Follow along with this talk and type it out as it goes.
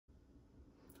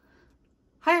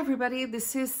Hi everybody,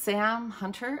 this is Sam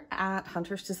Hunter at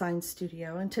Hunter's Design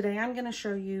Studio, and today I'm going to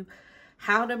show you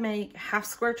how to make half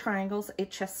square triangles,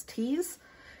 HSTs,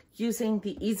 using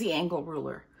the Easy Angle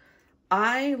ruler.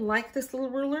 I like this little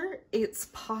ruler. It's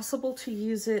possible to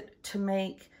use it to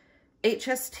make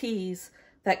HSTs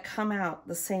that come out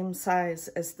the same size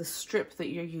as the strip that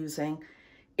you're using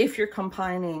if you're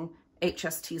combining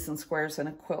HSTs and squares in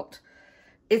a quilt.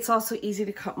 It's also easy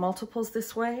to cut multiples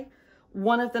this way.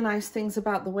 One of the nice things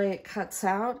about the way it cuts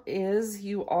out is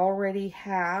you already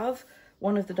have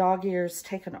one of the dog ears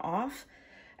taken off,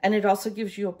 and it also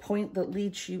gives you a point that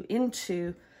leads you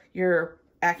into your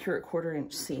accurate 1/4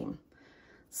 inch seam.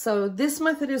 So this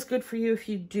method is good for you if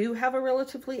you do have a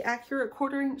relatively accurate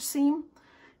 1/4 inch seam.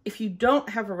 If you don't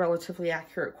have a relatively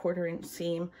accurate 1/4 inch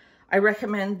seam, I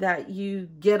recommend that you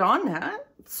get on that,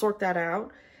 sort that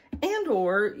out, and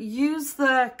or use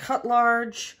the cut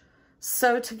large,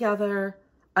 sew together,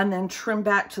 and then trim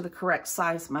back to the correct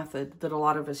size method that a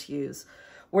lot of us use,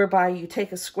 whereby you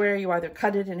take a square, you either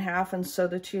cut it in half and sew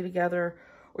the two together,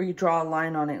 or you draw a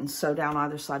line on it and sew down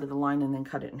either side of the line and then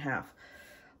cut it in half.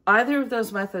 Either of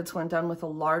those methods, when done with a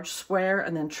large square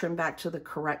and then trim back to the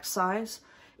correct size,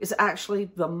 is actually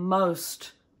the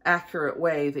most accurate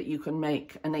way that you can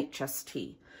make an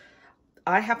HST.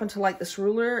 I happen to like this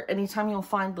ruler. Anytime you'll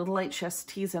find little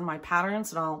HSTs in my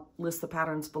patterns, and I'll list the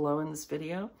patterns below in this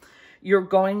video, you're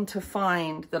going to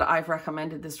find that I've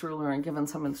recommended this ruler and given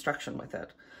some instruction with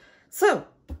it. So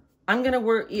I'm going to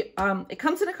work, it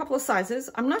comes in a couple of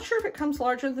sizes. I'm not sure if it comes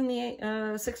larger than the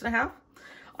 6.5.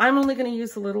 I'm only going to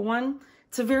use the little one.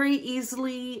 It's a very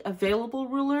easily available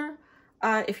ruler.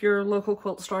 If your local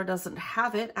quilt store doesn't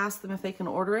have it, ask them if they can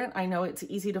order it. I know it's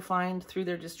easy to find through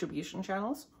their distribution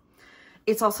channels.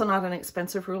 It's also not an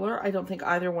expensive ruler. I don't think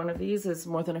either one of these is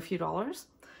more than a few dollars.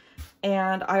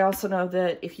 And I also know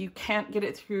that if you can't get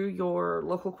it through your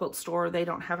local quilt store, they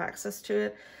don't have access to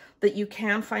it, that you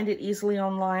can find it easily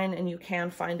online, and you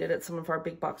can find it at some of our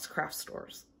big box craft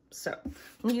stores. So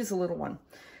let me use a little one.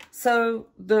 So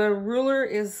the ruler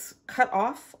is cut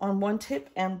off on one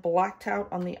tip and blacked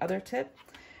out on the other tip.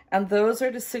 And those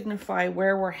are to signify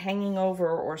where we're hanging over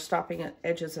or stopping at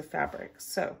edges of fabric.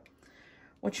 So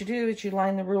what you do is you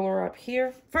line the ruler up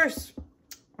here. First,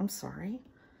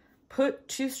 put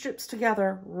two strips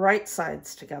together, right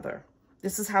sides together.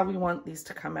 This is how we want these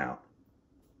to come out.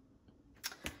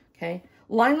 Okay,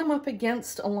 line them up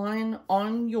against a line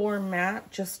on your mat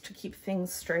just to keep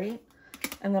things straight.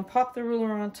 And then pop the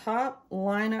ruler on top,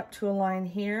 line up to a line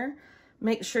here.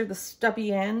 Make sure the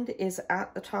stubby end is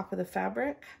at the top of the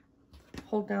fabric.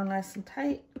 Hold down nice and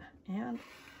tight and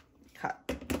cut.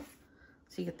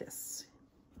 So you get this.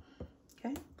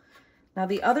 Okay, now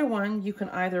the other one, you can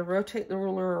either rotate the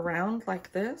ruler around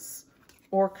like this,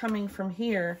 or coming from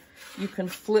here, you can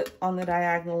flip on the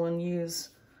diagonal and use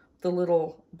the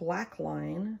little black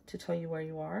line to tell you where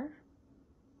you are.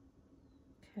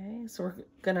 Okay, so we're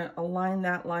gonna align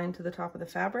that line to the top of the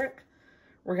fabric.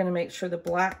 We're gonna make sure the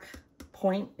black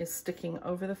point is sticking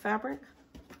over the fabric.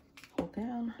 Hold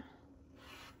down.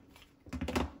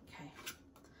 Okay,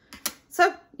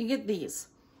 so you get these.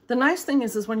 The nice thing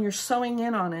is when you're sewing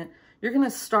in on it, you're going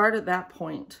to start at that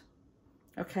point,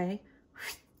 okay?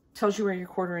 Tells you where your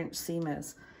 1/4 inch seam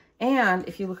is. And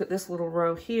if you look at this little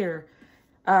row here,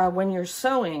 when you're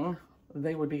sewing,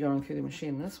 they would be going through the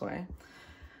machine this way.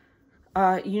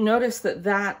 You notice that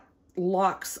that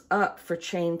locks up for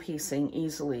chain piecing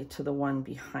easily to the one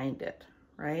behind it,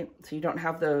 right? So you don't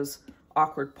have those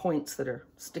awkward points that are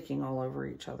sticking all over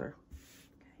each other.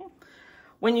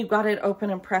 When you've got it open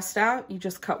and pressed out, you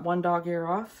just cut one dog ear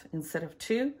off instead of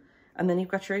two, and then you've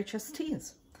got your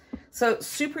HSTs. So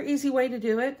super easy way to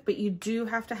do it, but you do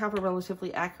have to have a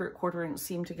relatively accurate 1/4 inch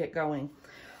seam to get going.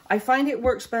 I find it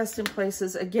works best in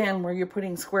places, again, where you're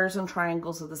putting squares and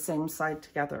triangles of the same side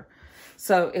together.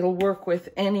 So it'll work with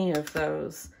any of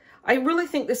those. I really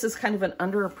think this is kind of an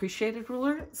underappreciated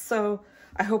ruler, so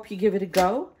I hope you give it a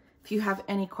go. If you have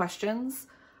any questions,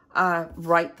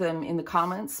 write them in the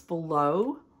comments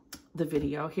below the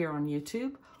video here on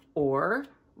YouTube, or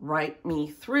write me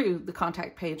through the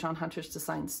contact page on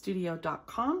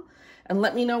huntersdesignstudio.com and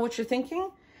let me know what you're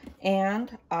thinking,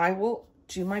 and I will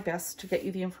do my best to get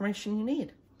you the information you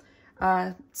need.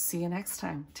 See you next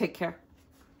time. Take care.